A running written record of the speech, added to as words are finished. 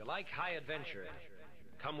Like high adventure,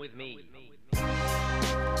 come with me.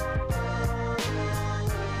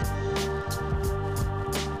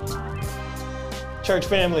 Church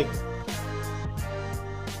family,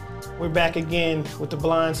 we're back again with the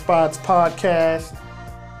Blind Spots podcast.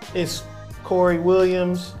 It's Corey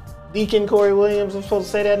Williams, Deacon Corey Williams. I'm supposed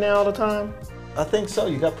to say that now all the time? I think so.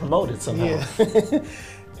 You got promoted somehow. Yeah.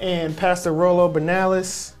 And Pastor Rolo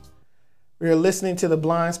Bernalis. We are listening to the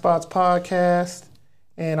Blind Spots podcast,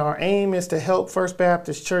 and our aim is to help First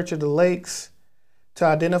Baptist Church of the Lakes to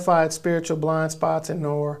identify its spiritual blind spots in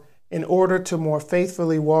order to more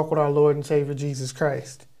faithfully walk with our Lord and Savior Jesus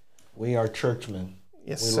Christ. We are churchmen.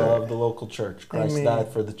 Yes, we sir. love the local church. Christ Amen. died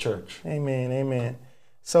for the church. Amen, amen.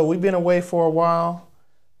 So we've been away for a while,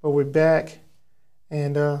 but we're back.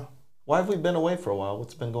 And why have we been away for a while?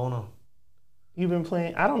 What's been going on? You've been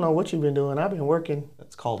playing. I don't know what you've been doing. I've been working.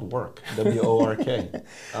 It's called work. W-O-R-K.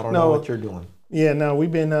 I don't know what you're doing. Yeah, no, we've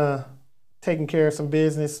been taking care of some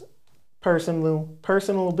business,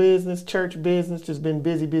 personal business, church business. Just been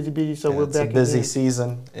busy. So we're back. It's a busy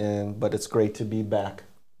season, but it's great to be back.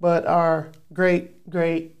 But our great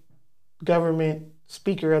government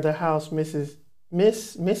speaker of the House, Mrs.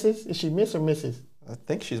 Is she Miss or Mrs.? I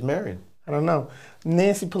think she's married. I don't know.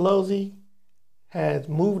 Nancy Pelosi has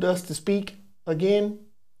moved us to speak again.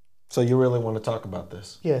 So you really want to talk about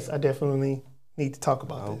this? Yes, I definitely need to talk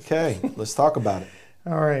about this. Okay, let's talk about it.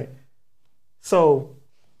 All right. So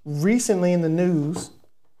recently in the news,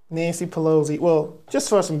 Nancy Pelosi, well, just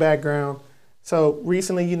for some background. So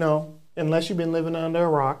recently, unless you've been living under a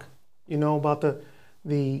rock, you know about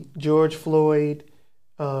the George Floyd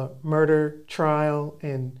murder trial,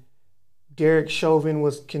 and Derek Chauvin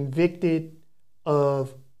was convicted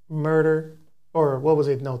of murder, or what was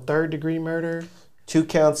it? No, third-degree murder. 2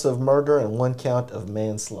 counts of murder and 1 count of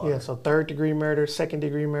manslaughter. Yeah, so third-degree murder,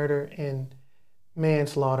 second-degree murder, and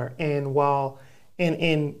manslaughter. And while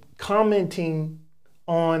in commenting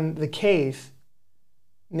on the case,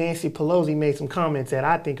 Nancy Pelosi made some comments that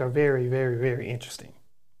I think are very, very, very interesting.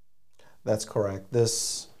 That's correct.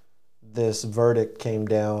 This verdict came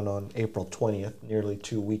down on April 20th, nearly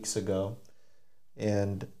 2 weeks ago.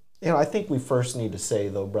 And, I think we first need to say,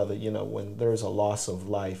 though, brother, when there's a loss of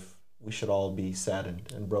life, we should all be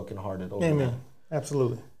saddened and brokenhearted over Amen. that.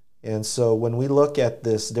 Absolutely. And so when we look at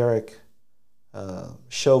this Derek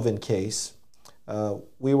Chauvin case,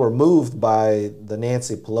 we were moved by the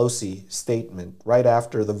Nancy Pelosi statement. Right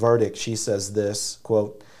after the verdict, she says this,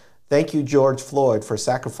 quote, "Thank you, George Floyd, for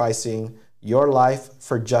sacrificing your life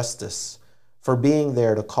for justice, for being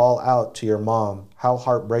there to call out to your mom. How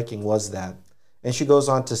heartbreaking was that?" And she goes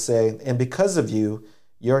on to say, "And because of you,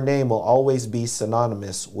 your name will always be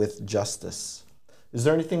synonymous with justice." Is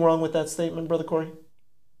there anything wrong with that statement, Brother Corey?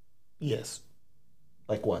 Yes.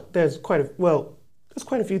 Like what? There's quite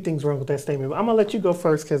a few things wrong with that statement. But I'm gonna let you go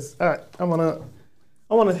first because I want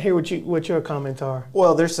to hear what your comments are.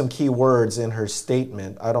 Well, there's some key words in her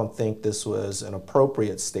statement. I don't think this was an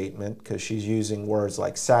appropriate statement because she's using words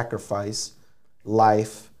like sacrifice,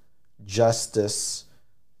 life, justice,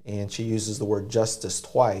 and she uses the word justice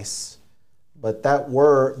twice. But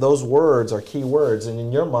those words are key words. And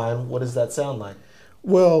in your mind, what does that sound like?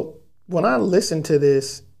 Well, when I listen to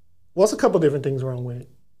this, it's a couple different things wrong with it.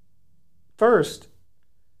 First,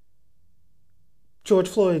 George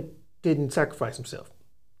Floyd didn't sacrifice himself.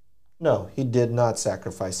 No, he did not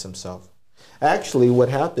sacrifice himself. Actually, what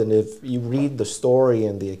happened, if you read the story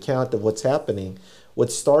and the account of what's happening,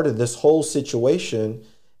 what started this whole situation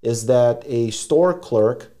is that a store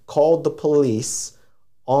clerk called the police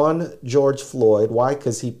on George Floyd. Why?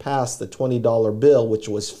 Because he passed the $20 bill, which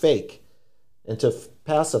was fake. And to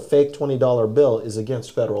pass a fake $20 bill is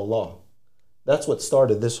against federal law. That's what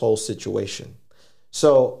started this whole situation.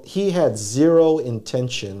 So he had zero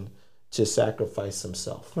intention to sacrifice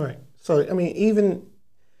himself. Right. So,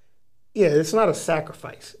 it's not a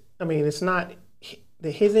sacrifice. It's not,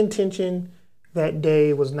 his intention that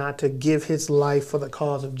day was not to give his life for the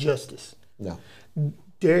cause of justice. No.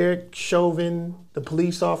 Derek Chauvin, the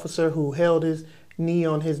police officer who held his knee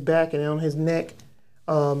on his back and on his neck,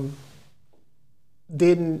 none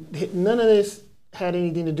of this had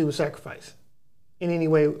anything to do with sacrifice in any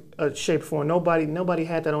way, shape, or form. Nobody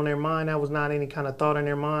had that on their mind. That was not any kind of thought in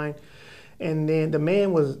their mind. And then the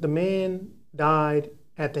man died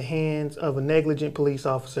at the hands of a negligent police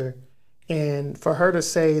officer. And for her to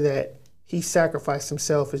say that he sacrificed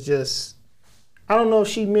himself is just, I don't know if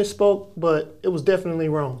she misspoke, but it was definitely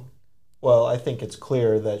wrong. Well, I think it's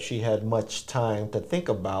clear that she had much time to think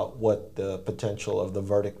about what the potential of the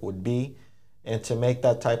verdict would be. And to make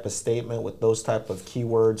that type of statement with those type of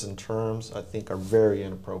keywords and terms, I think are very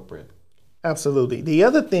inappropriate. Absolutely. The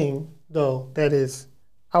other thing, though, that is,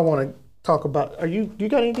 I want to talk about. Do you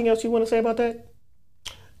got anything else you want to say about that?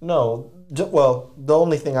 No. Well, the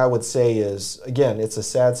only thing I would say is, again, it's a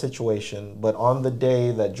sad situation, but on the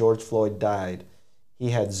day that George Floyd died, he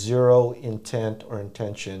had zero intent or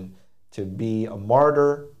intention to be a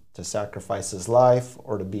martyr, to sacrifice his life,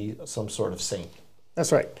 or to be some sort of saint.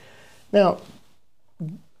 That's right. Now,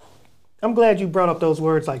 I'm glad you brought up those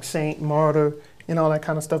words like saint, martyr, and all that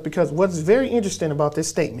kind of stuff, because what's very interesting about this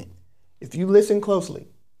statement, if you listen closely,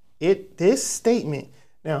 this statement,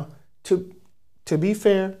 now, to be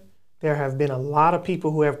fair, there have been a lot of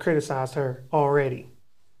people who have criticized her already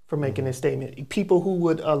for making this statement. People who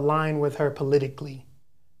would align with her politically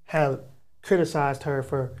have criticized her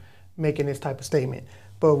for making this type of statement.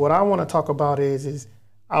 But what I want to talk about is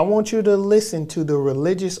I want you to listen to the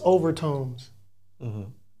religious overtones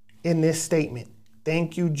in this statement.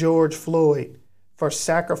 Thank you, George Floyd, for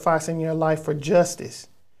sacrificing your life for justice.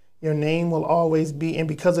 Your name will always be, and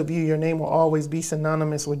because of you, your name will always be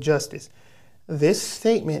synonymous with justice. This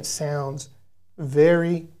statement sounds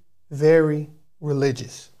very, very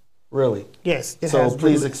religious. Really? Yes.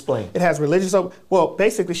 Please explain. It has religious. Well,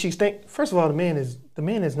 basically, first of all, the man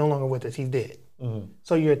is no longer with us. He's dead.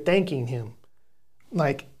 So you're thanking him,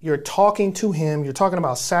 like you're talking to him. You're talking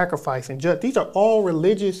about sacrifice and these are all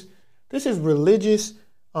religious. This is religious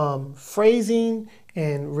phrasing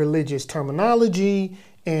and religious terminology,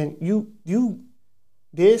 and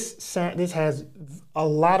this has a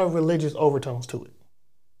lot of religious overtones to it.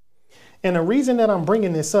 And the reason that I'm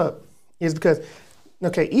bringing this up is because,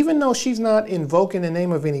 okay, even though she's not invoking the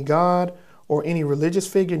name of any God or any religious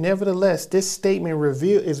figure, nevertheless, this statement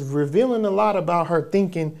is revealing a lot about her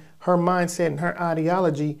thinking, her mindset, and her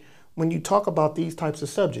ideology when you talk about these types of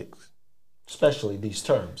subjects. Especially these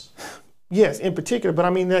terms. Yes, in particular, but I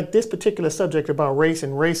mean, like this particular subject about race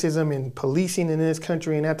and racism and policing in this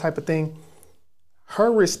country and that type of thing,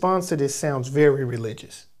 her response to this sounds very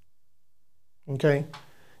religious. Okay?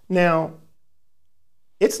 Now,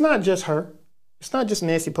 it's not just her. It's not just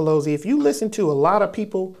Nancy Pelosi. If you listen to a lot of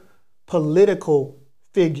people, political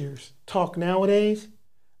figures talk nowadays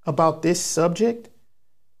about this subject,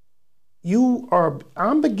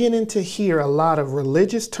 I'm beginning to hear a lot of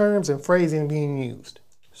religious terms and phrasing being used.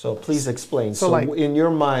 So please explain. So like, in your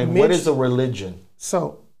mind, what is a religion?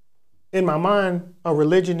 So in my mind, a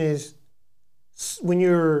religion is when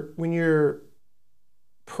you're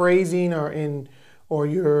praising or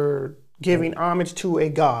you're giving homage to a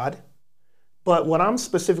God. But what I'm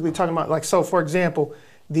specifically talking about, like, so for example,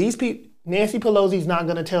 these people, Nancy Pelosi's not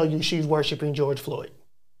going to tell you she's worshiping George Floyd.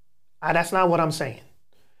 That's not what I'm saying.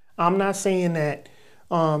 I'm not saying that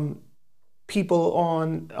people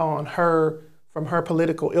on her, from her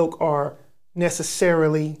political ilk, are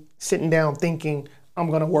necessarily sitting down thinking, I'm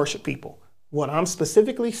going to worship people. What I'm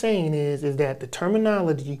specifically saying is that the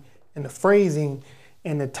terminology and the phrasing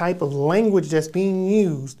and the type of language that's being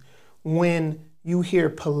used when you hear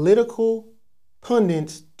political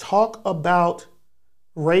pundits talk about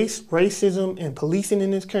race, racism, and policing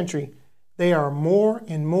in this country, they are more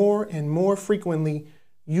and more and more frequently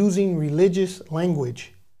using religious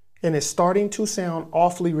language. And it's starting to sound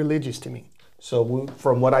awfully religious to me. So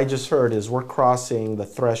from what I just heard is we're crossing the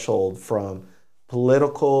threshold from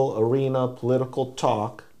political arena, political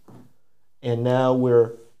talk, and now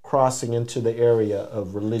we're crossing into the area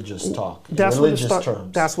of religious talk, religious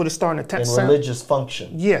terms. That's what it's starting to sound. Religious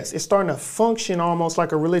function. Yes, it's starting to function almost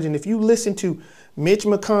like a religion. If you listen to Mitch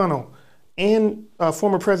McConnell and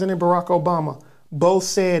former President Barack Obama, both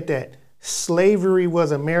said that slavery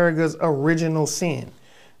was America's original sin.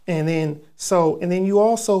 And then you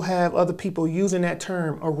also have other people using that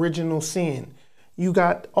term, original sin. You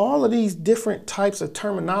got all of these different types of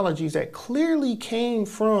terminologies that clearly came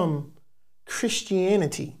from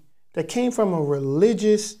Christianity, that came from a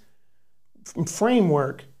religious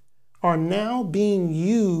framework, are now being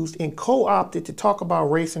used and co-opted to talk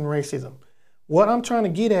about race and racism. What I'm trying to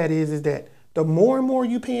get at is that the more and more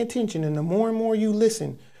you pay attention and the more and more you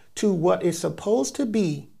listen to what is supposed to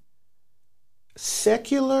be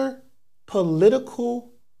secular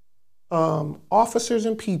political officers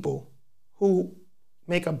and people who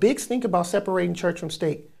make a big stink about separating church from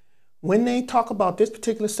state, when they talk about this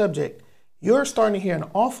particular subject, you're starting to hear an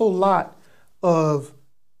awful lot of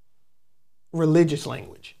religious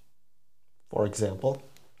language. For example,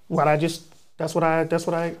 that's what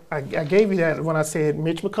I gave you that when I said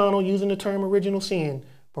Mitch McConnell using the term original sin,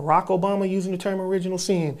 Barack Obama using the term original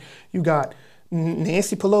sin. You got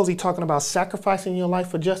Nancy Pelosi talking about sacrificing your life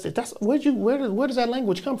for justice. Where does that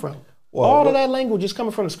language come from? All of that language is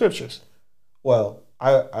coming from the scriptures. Well,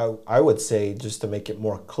 I would say, just to make it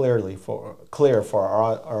more clear for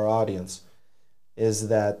our audience, is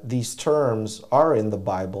that these terms are in the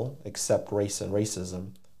Bible, except race and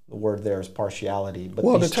racism. The word there is partiality. But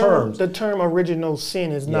well, these the term original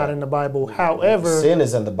sin is not in the Bible. However, sin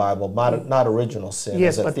is in the Bible, not original sin.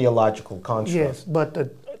 Yes, as a theological construct. Yes, but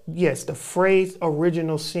the phrase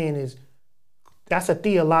original sin that's a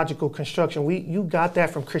theological construction. You got that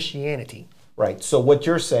from Christianity. Right. So what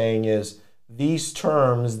you're saying is these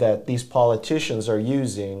terms that these politicians are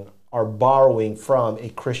using are borrowing from a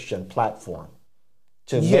Christian platform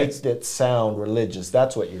to make it sound religious.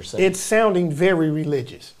 That's what you're saying. It's sounding very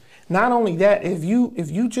religious. Not only that, if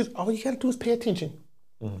you just, all you got to do is pay attention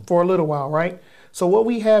for a little while, right? So what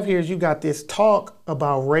we have here is you got this talk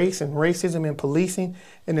about race and racism and policing,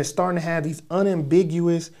 and it's starting to have these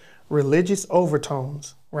unambiguous religious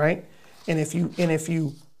overtones, right? And if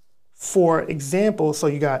you, for example, so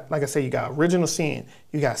you got, like I say, you got original sin,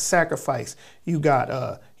 you got sacrifice, you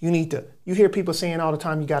got, you hear people saying all the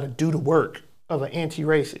time, you got to do the work of an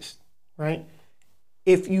anti-racist, right?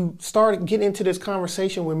 If you start getting into this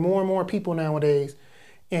conversation with more and more people nowadays,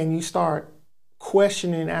 and you start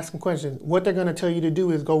questioning and asking questions, what they're going to tell you to do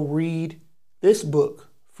is go read this book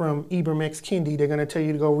from Ibram X. Kendi. They're going to tell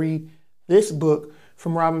you to go read this book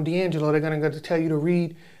from Robin DiAngelo. They're going to tell you to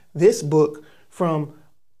read this book from,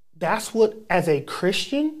 that's what, as a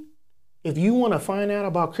Christian, if you want to find out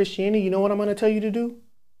about Christianity, you know what I'm going to tell you to do?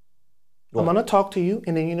 What? I'm going to talk to you,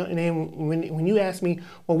 and then when you ask me,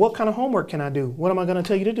 well, what kind of homework can I do? What am I going to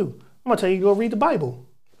tell you to do? I'm going to tell you to go read the Bible.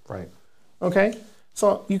 Right. Okay?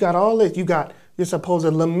 So you got all this. You're supposed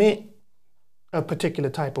to lament a particular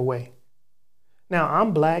type of way. Now,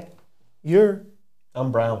 I'm black.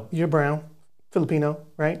 I'm brown. You're brown. Filipino,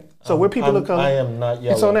 right? So we're people of color. I am not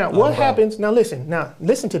yellow. And so now what happens, now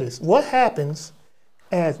listen to this. What happens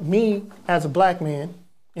as a black man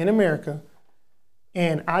in America,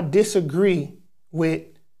 and I disagree with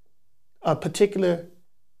a particular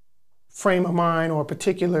frame of mind or a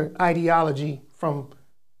particular ideology from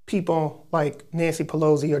people like Nancy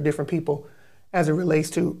Pelosi or different people as it relates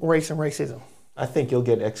to race and racism? I think you'll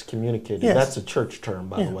get excommunicated. Yes. That's a church term,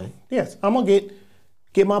 by the way. Yes, I'm going to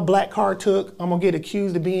get my black card took. I'm going to get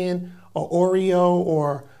accused of being an Oreo,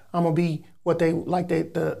 or I'm going to be what they like,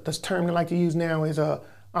 the term they like to use now is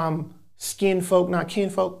skin folk, not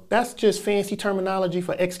kinfolk. That's just fancy terminology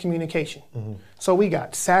for excommunication. Mm-hmm. So we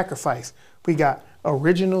got sacrifice, we got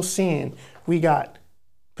original sin, we got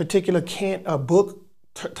particular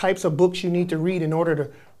types of books you need to read in order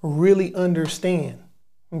to really understand.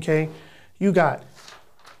 Okay, you got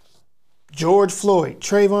George Floyd,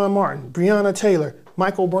 Trayvon Martin, Breonna Taylor,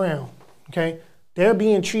 Michael Brown. Okay, they're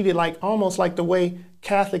being treated almost like the way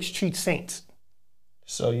Catholics treat saints.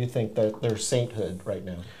 So you think that there's sainthood right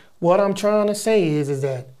now? What I'm trying to say is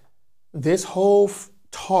that this whole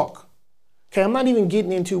talk. Okay, I'm not even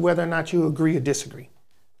getting into whether or not you agree or disagree.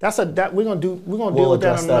 We're gonna deal with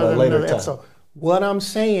that on another episode. What I'm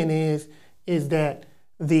saying is that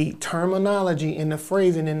the terminology and the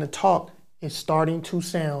phrasing in the talk is starting to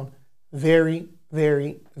sound very,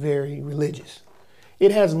 very, very religious.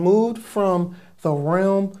 It has moved from the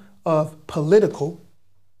realm of political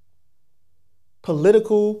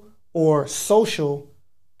or social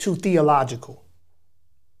to theological.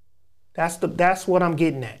 That's what I'm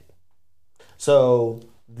getting at. So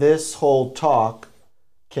this whole talk,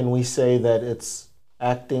 can we say that it's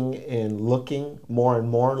acting and looking more and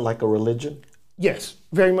more like a religion? Yes,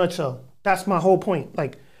 very much so. That's my whole point.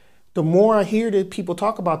 The more I hear that people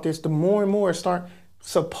talk about this, the more and more it start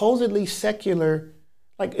supposedly secular.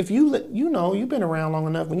 If you've been around long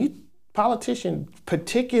enough, when politicians,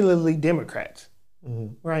 particularly Democrats,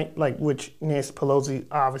 mm-hmm. right? Which Nancy Pelosi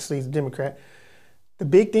obviously is a Democrat. The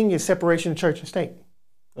big thing is separation of church and state.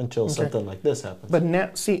 Until something like this happens. But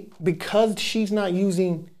now, see, because she's not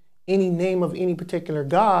using any name of any particular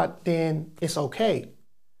God, then it's okay.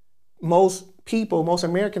 Most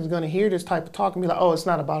Americans are going to hear this type of talk and be like, oh, it's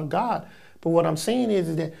not about God. But what I'm saying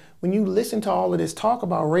is that when you listen to all of this talk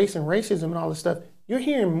about race and racism and all this stuff, you're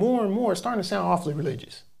hearing more and more. It's starting to sound awfully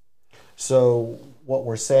religious. So what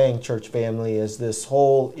we're saying, church family, is this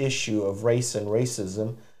whole issue of race and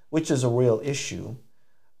racism, which is a real issue,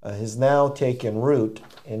 has now taken root,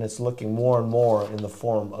 and it's looking more and more in the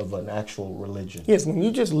form of an actual religion. Yes, when you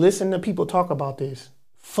just listen to people talk about this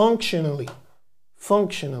functionally.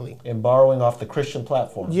 And borrowing off the Christian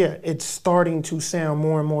platform. Yeah, it's starting to sound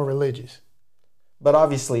more and more religious. But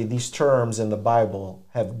obviously, these terms in the Bible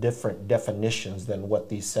have different definitions than what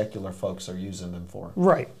these secular folks are using them for.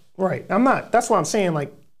 Right. That's why I'm saying,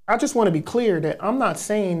 I just want to be clear that I'm not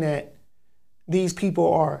saying that these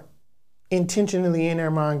people are intentionally in their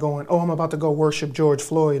mind going, oh, I'm about to go worship George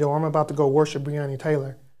Floyd, or I'm about to go worship Breonna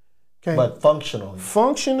Taylor. Okay. But functionally.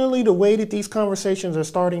 Functionally, the way that these conversations are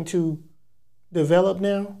starting to develop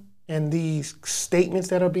now, and these statements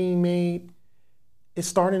that are being made, it's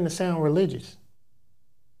starting to sound religious.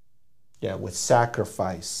 Yeah, with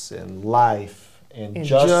sacrifice and life and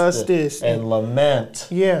justice and lament.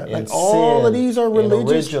 Yeah, and like all sin of these are religious.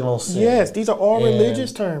 And original sin. Yes, these are all And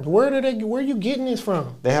religious terms. Where are you getting this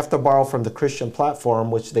from? They have to borrow from the Christian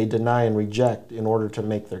platform, which they deny and reject in order to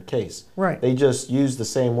make their case. Right. They just use the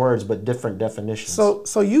same words but different definitions.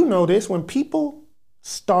 So you know this, when people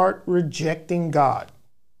start rejecting God,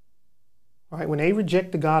 right? When they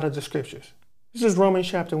reject the God of the scriptures. This is Romans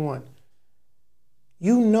chapter 1.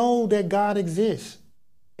 You know that God exists.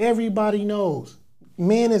 Everybody knows.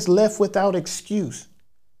 Man is left without excuse.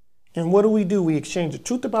 And what do? We exchange the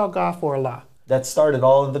truth about God for a lie. That started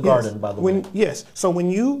all in the garden, by the way. Yes. So when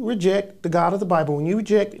you reject the God of the Bible, when you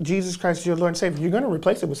reject Jesus Christ as your Lord and Savior, you're going to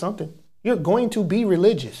replace it with something. You're going to be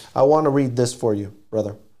religious. I want to read this for you,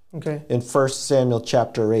 brother. Okay. In 1 Samuel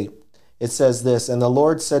chapter 8, it says this, "And the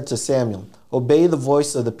Lord said to Samuel, obey the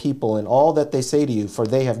voice of the people in all that they say to you, for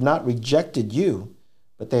they have not rejected you,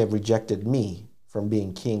 but they have rejected me from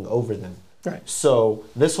being king over them." Right. So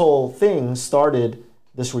this whole thing started,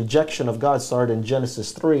 this rejection of God started in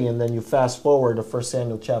Genesis 3, and then you fast forward to 1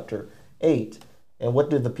 Samuel chapter 8. And what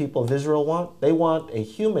did the people of Israel want? They want a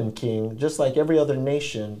human king, just like every other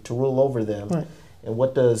nation, to rule over them. Right. And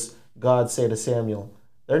what does God say to Samuel?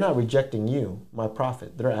 They're not rejecting you, my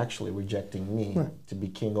prophet. They're actually rejecting me to be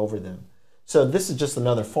king over them. So this is just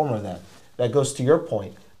another form of that. That goes to your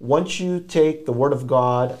point. Once you take the Word of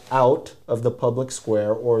God out of the public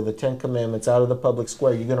square, or the Ten Commandments out of the public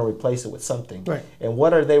square, you're going to replace it with something. Right. And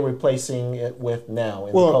what are they replacing it with now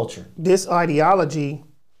in the culture? This ideology,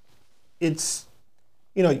 it's,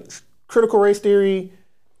 critical race theory,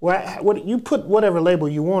 what you put whatever label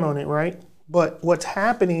you want on it, right? But what's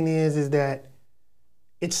happening is that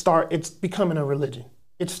it's becoming a religion.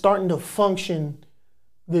 It's starting to function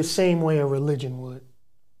the same way a religion would.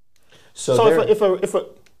 So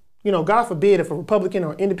if God forbid, if a Republican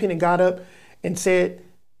or independent got up and said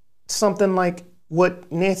something like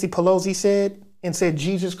what Nancy Pelosi said and said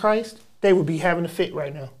Jesus Christ, they would be having a fit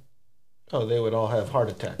right now. Oh, they would all have heart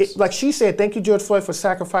attacks. Like she said, thank you, George Floyd, for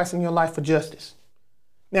sacrificing your life for justice.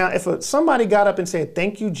 Now, if somebody got up and said,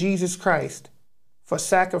 thank you, Jesus Christ, for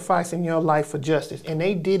sacrificing your life for justice, and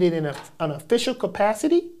they did it in an official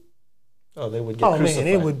capacity, they would get crucified.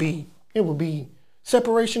 Man, it would be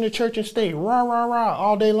separation of church and state, rah, rah, rah,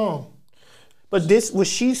 all day long. But this was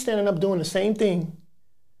she standing up doing the same thing,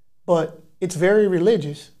 but it's very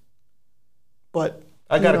religious. But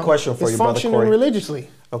I got a question for you, Brother functioning Corey. Religiously.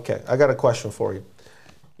 Okay, I got a question for you.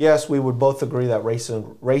 Yes, we would both agree that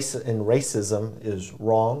racism is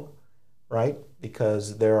wrong, right?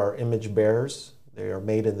 Because there are image bearers. They are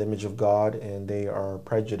made in the image of God, and they are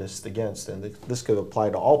prejudiced against. And this could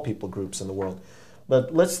apply to all people groups in the world.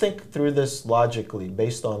 But let's think through this logically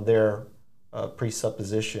based on their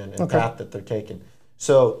presupposition and path that they're taking.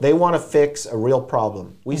 So they want to fix a real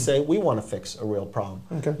problem. We say we want to fix a real problem.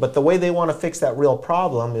 Okay. But the way they want to fix that real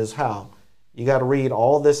problem is how? You got to read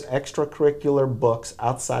all this extracurricular books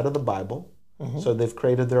outside of the Bible. So they've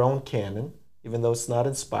created their own canon, even though it's not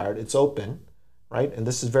inspired. It's open, right? And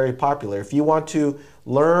this is very popular. If you want to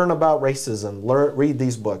learn about racism, read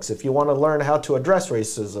these books. If you want to learn how to address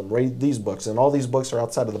racism, read these books. And all these books are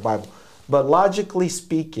outside of the Bible. But logically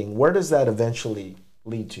speaking, where does that eventually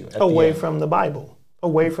lead to? Away from the Bible,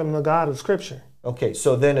 away from the God of Scripture. Okay,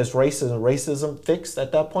 so then is racism fixed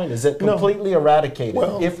at that point? Is it completely eradicated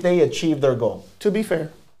if they achieve their goal? To be fair,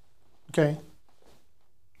 okay,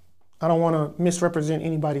 I don't want to misrepresent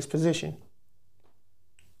anybody's position.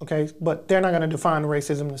 Okay, but they're not going to define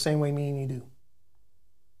racism the same way me and you do.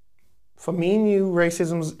 For me and you,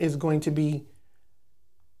 racism is going to be,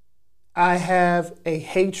 I have a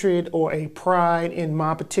hatred or a pride in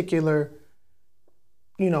my particular,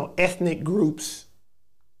 ethnic group's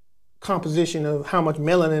composition of how much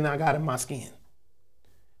melanin I got in my skin.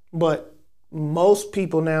 But most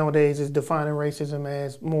people nowadays is defining racism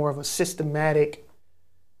as more of a systematic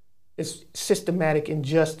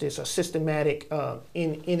injustice or systematic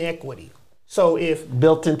inequity. So if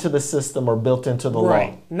built into the system or built into the law,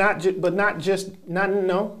 it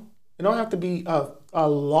don't have to be a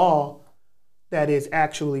law that is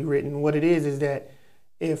actually written. What it is that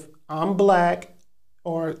if I'm black,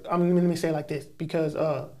 or let me say it like this, because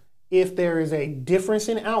if there is a difference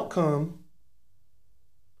in outcome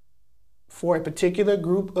for a particular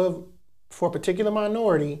for a particular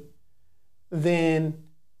minority, then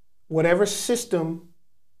whatever system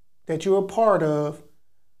that you're a part of,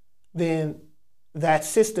 then that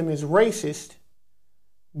system is racist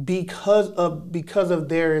because of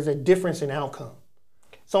there is a difference in outcome.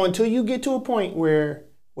 So until you get to a point where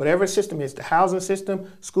whatever system is, the housing system,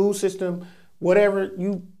 school system, whatever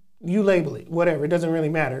you label it, whatever, it doesn't really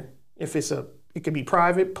matter. If it could be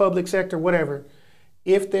private, public sector, whatever.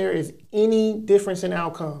 If there is any difference in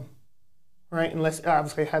outcome, right? Unless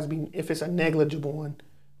obviously it has to be, if it's a negligible one,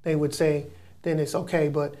 they would say then it's okay.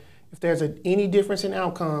 But if there's any difference in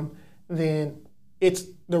outcome, then it's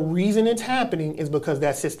the reason it's happening is because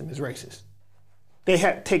that system is racist. They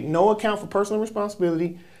take no account for personal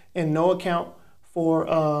responsibility and no account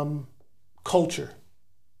for culture.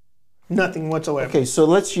 Nothing whatsoever. Okay, so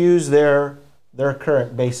let's use their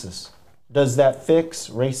current basis. Does that fix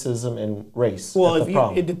racism and race? Well,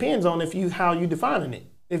 it depends on how you defining it.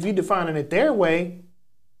 If you're defining it their way,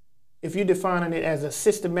 if you're defining it as a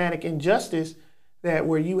systematic injustice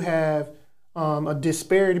where you have a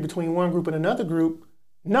disparity between one group and another group,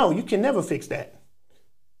 no, you can never fix that.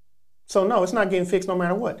 So no, it's not getting fixed no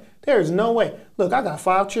matter what. There is no way. Look, I got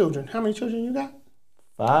 5 children. How many children you got?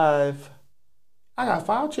 5. I got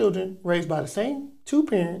 5 children raised by the same 2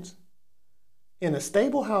 parents in a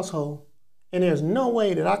stable household, and there's no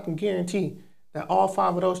way that I can guarantee that all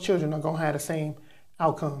 5 of those children are going to have the same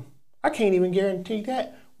outcome. I can't even guarantee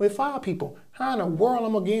that with 5 people. How in the world am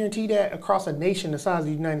I going to guarantee that across a nation the size of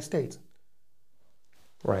the United States?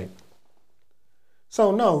 Right.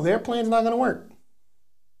 So no, their plan's not going to work.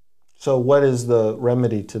 So what is the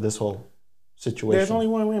remedy to this whole situation? There's only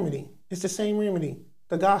one remedy. It's the same remedy,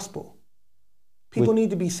 the gospel. People need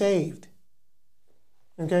to be saved.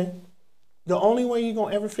 Okay? The only way you're going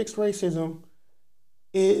to ever fix racism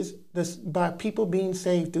is by people being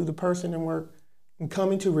saved through the person and work and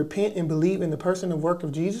coming to repent and believe in the person and work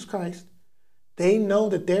of Jesus Christ. They know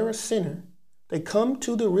that they're a sinner. They come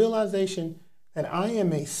to the realization that I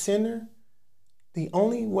am a sinner. The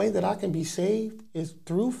only way that I can be saved is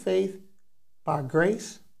through faith by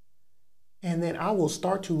grace. And then I will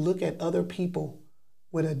start to look at other people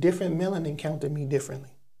with a different melanin count than me differently.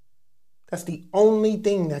 That's the only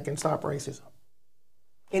thing that can stop racism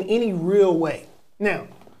in any real way. Now,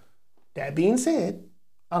 that being said,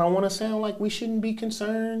 I don't want to sound like we shouldn't be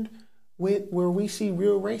concerned with where we see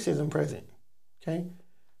real racism present, okay?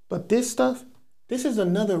 But this is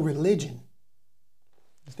another religion.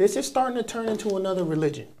 This is starting to turn into another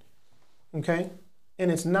religion, okay? And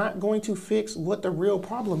it's not going to fix what the real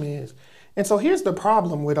problem is. And so here's the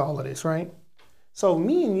problem with all of this, right? So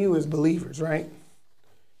me and you as believers, right?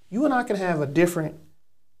 You and I can have a different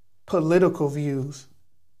political views.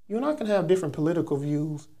 You and I can have different political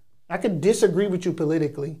views. I could disagree with you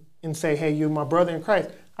politically and say, hey, you're my brother in Christ.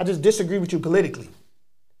 I just disagree with you politically.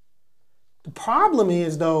 The problem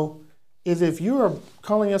is, though, is if you are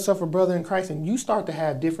calling yourself a brother in Christ and you start to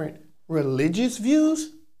have different religious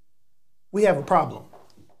views, we have a problem.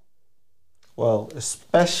 Well,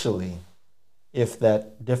 especially if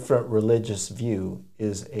that different religious view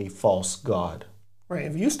is a false god. Right.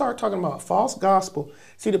 If you start talking about false gospel,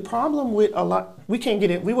 see the problem with a lot, we can't get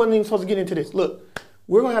in, we wasn't even supposed to get into this. Look,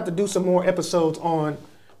 we're going to have to do some more episodes on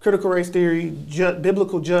critical race theory,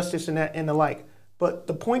 biblical justice and that and the like. But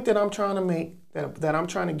the point that I'm trying to make, that I'm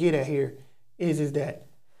trying to get at here is that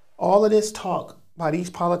all of this talk by these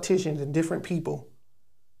politicians and different people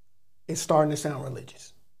is starting to sound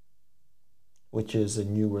religious. Which is a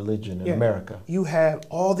new religion in America. You have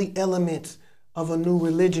all the elements of a new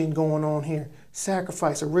religion going on here.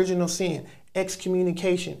 Sacrifice, original sin,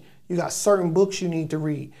 excommunication. You got certain books you need to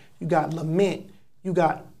read. You got lament. You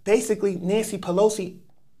got basically Nancy Pelosi,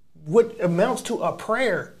 what amounts to a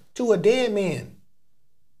prayer to a dead man.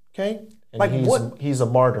 Okay? And like he's a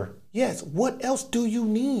martyr. Yes. What else do you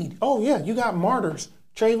need? Oh yeah, you got martyrs.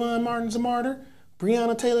 Trayvon Martin's a martyr.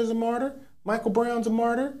 Breonna Taylor's a martyr. Michael Brown's a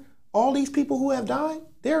martyr. All these people who have died,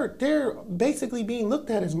 they're basically being looked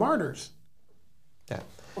at as martyrs. Yeah.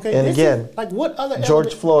 Okay, and again, like what other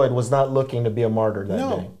George Floyd was not looking to be a martyr that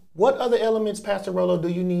day. What other elements, Pastor Rolo, do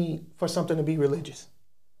you need for something to be religious?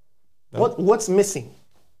 No. What's missing?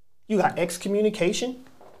 You got excommunication?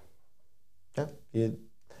 Yeah.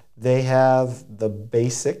 They have the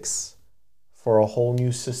basics for a whole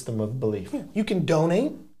new system of belief. Yeah. You can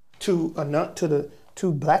donate to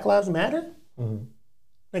Black Lives Matter. Mm-hmm.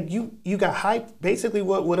 Like you got basically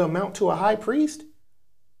what would amount to a high priest,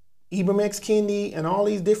 Ibram X. Kendi, and all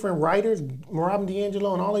these different writers, Robin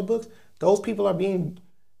DiAngelo and all these books. Those people are being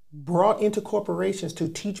brought into corporations to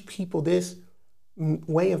teach people this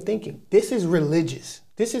way of thinking. This is religious.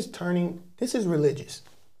 This is religious.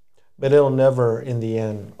 But it'll never, in the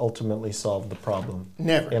end, ultimately solve the problem.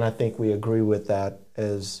 Never. And I think we agree with that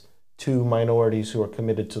as to minorities who are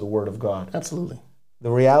committed to the Word of God. Absolutely.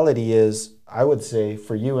 The reality is, I would say,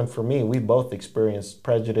 for you and for me, we both experienced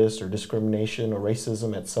prejudice or discrimination or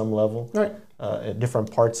racism at some level, Right. At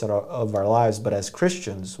different parts of our lives. But as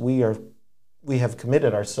Christians, we have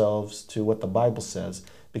committed ourselves to what the Bible says,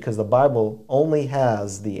 because the Bible only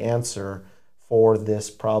has the answer for this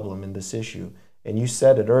problem and this issue. And you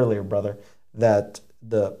said it earlier, brother, that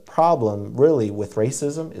the problem really with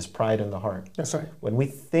racism is pride in the heart. That's right. When we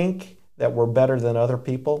think that we're better than other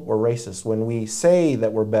people, we're racist. When we say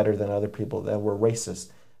that we're better than other people, that we're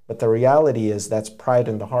racist. But the reality is that's pride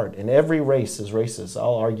in the heart. And every race is racist.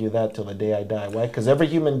 I'll argue that till the day I die. Why? Because every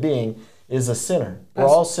human being is a sinner. We're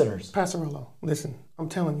all sinners. Pastor Rolo, listen, I'm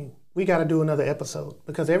telling you, we got to do another episode,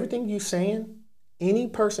 because everything you're saying, any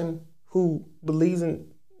person who believes in,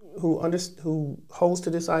 who holds to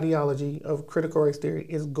this ideology of critical race theory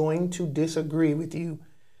is going to disagree with you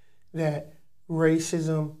that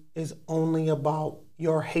racism is only about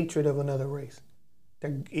your hatred of another race.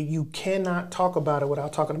 That you cannot talk about it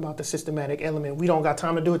without talking about the systematic element. We don't got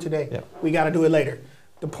time to do it today. Yeah. We got to do it later.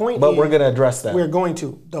 The point But is, we're going to address that. We're going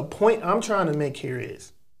to. The point I'm trying to make here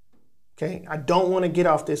is, okay, I don't want to get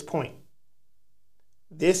off this point.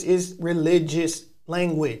 This is religious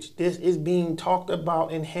language. This is being talked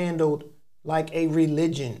about and handled like a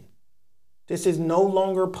religion. This is no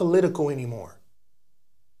longer political anymore.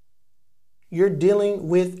 You're dealing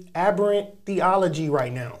with aberrant theology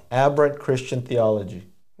right now. Aberrant Christian theology.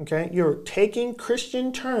 Okay? You're taking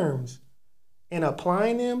Christian terms and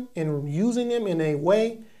applying them and using them in a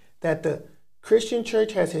way that the Christian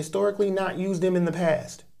church has historically not used them in the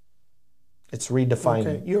past. It's redefining.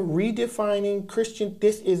 Okay? You're redefining Christian.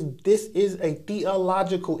 This is a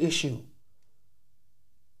theological issue.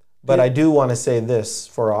 But I do want to say this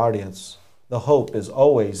for our audience. The hope is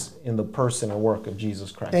always in the person and work of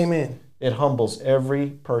Jesus Christ. Amen. It humbles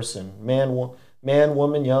every person, man,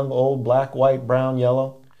 woman, young, old, black, white, brown,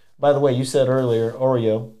 yellow. By the way, you said earlier,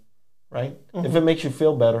 Oreo, right? Mm-hmm. If it makes you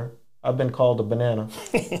feel better, I've been called a banana.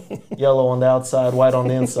 Yellow on the outside, white on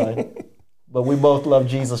the inside. But we both love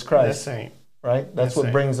Jesus Christ. That's right. Right? That's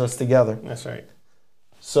what brings us together. That's right.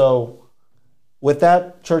 So with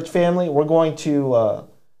that, church family, we're going to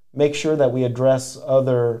make sure that we address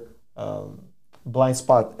other blind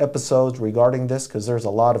spot episodes regarding this, because there's a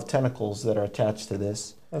lot of tentacles that are attached to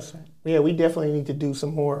this. That's right. Yeah, we definitely need to do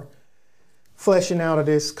some more fleshing out of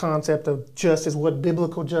this concept of justice, what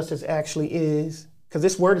biblical justice actually is. Because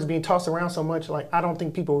this word is being tossed around so much, like I don't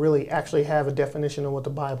think people really actually have a definition of what the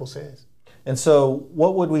Bible says. And so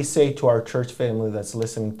what would we say to our church family that's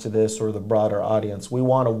listening to this, or the broader audience? We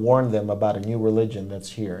want to warn them about a new religion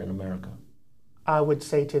that's here in America. I would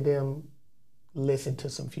say to them, listen to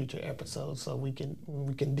some future episodes so we can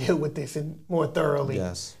deal with this more thoroughly.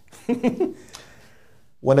 Yes.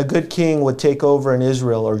 When a good king would take over in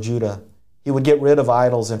Israel or Judah, he would get rid of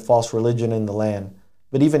idols and false religion in the land.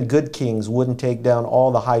 But even good kings wouldn't take down all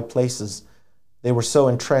the high places. They were so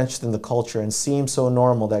entrenched in the culture and seemed so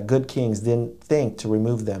normal that good kings didn't think to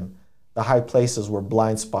remove them. The high places were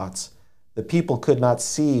blind spots. The people could not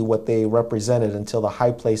see what they represented until the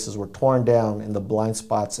high places were torn down and the blind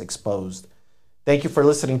spots exposed. Thank you for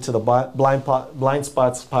listening to the Blind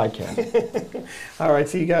Spots podcast. All right,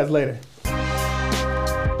 see you guys later.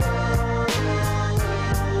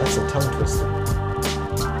 That's a tongue twister.